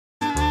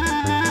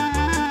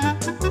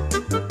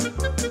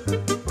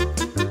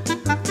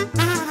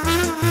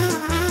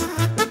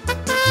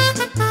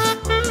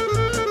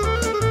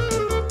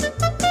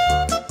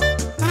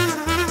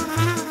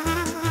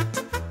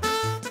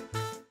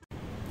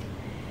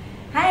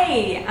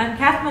Hey, I'm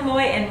Catherine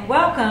Molloy and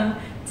welcome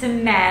to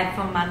M.A.D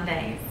for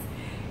Mondays.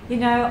 You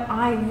know,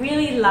 I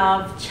really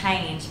love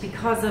change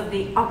because of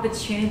the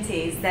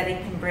opportunities that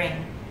it can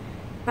bring.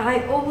 But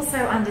I also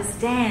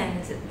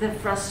understand the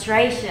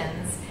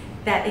frustrations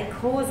that it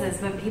causes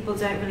when people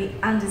don't really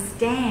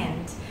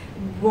understand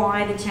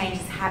why the change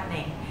is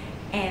happening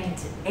and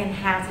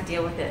how to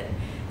deal with it.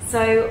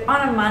 So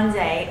on a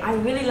Monday, I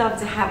really love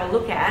to have a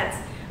look at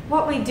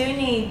what we do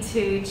need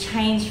to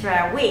change for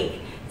our week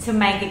to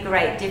make a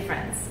great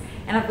difference.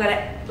 And I've got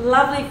a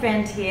lovely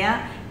friend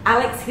here,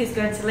 Alex, who's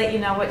going to let you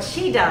know what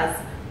she does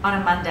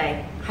on a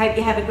Monday. Hope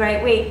you have a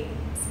great week.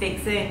 Speak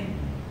soon.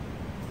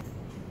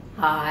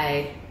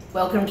 Hi,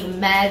 welcome to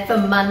M.A.D for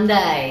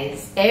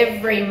Mondays.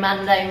 Every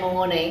Monday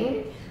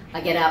morning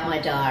I get out my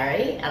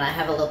diary and I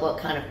have a look what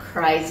kind of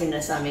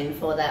craziness I'm in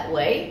for that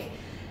week,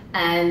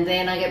 and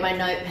then I get my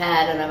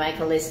notepad and I make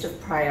a list of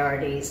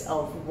priorities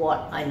of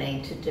what I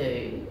need to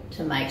do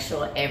to make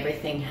sure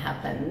everything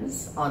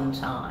happens on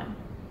time.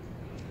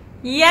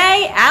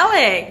 Yay,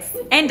 Alex!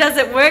 And does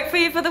it work for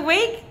you for the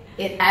week?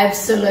 It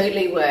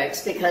absolutely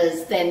works,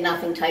 because then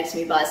nothing takes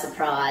me by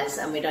surprise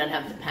and we don't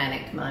have the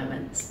panic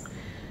moments.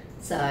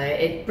 So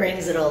it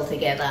brings it all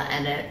together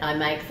and I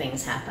make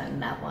things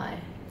happen that way.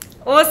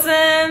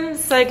 Awesome!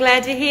 So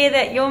glad to hear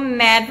that you're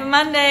M.A.D for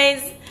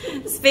Mondays.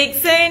 Speak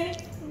soon.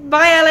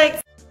 Bye, Alex.